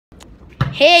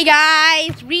Hey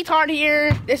guys, Retard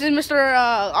here. This is Mr.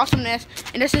 Awesomeness,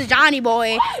 and this is Johnny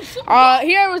Boy.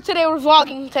 Today we're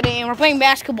vlogging today, and we're playing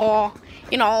basketball.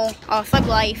 You know, thug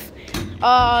life.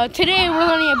 Today we're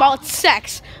learning about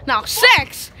sex. Now,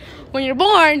 sex, when you're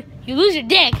born, you lose your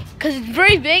dick because it's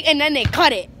very big, and then they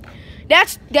cut it.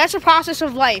 That's a process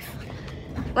of life,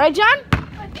 right, John?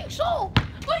 I think so.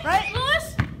 Wait, right,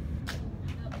 Lewis?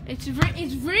 It's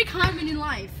very common in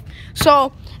life.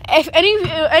 So, if any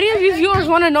of you viewers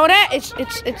want to know that,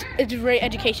 it's very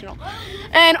educational.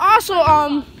 And also,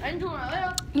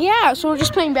 yeah. So we're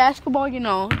just playing basketball. You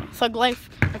know, thug life.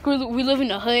 Like we live in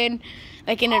the hood,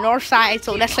 like in the north side.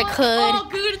 So that's like hood. All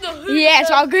good in the hood. Yeah, it's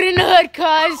all good in the hood,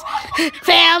 cuz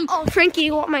fam. Oh, Frankie,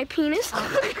 you want my penis?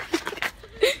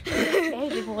 Hey,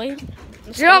 good boy.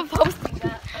 You're posting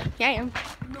that. Yeah, I am.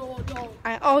 No, don't.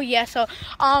 Oh yeah, so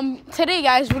today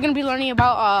guys we're gonna be learning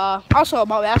about also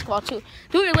about basketball too.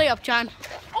 Do your layup, John.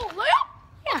 Oh, layup?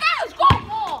 Yeah. Okay, let's go.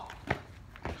 Ball.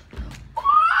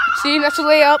 See, that's a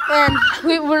layup, and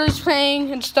we're just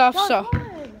playing and stuff. So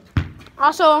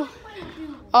also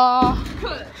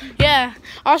yeah,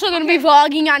 also gonna be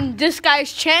vlogging on this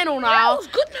guy's channel now.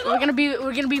 We're gonna be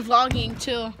vlogging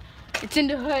too. It's in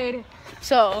the hood.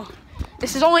 So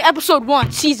this is only episode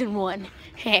 1, season 1.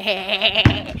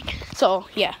 So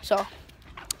yeah, so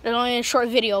it's only a short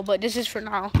video, but this is for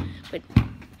now. But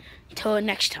until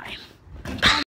next time.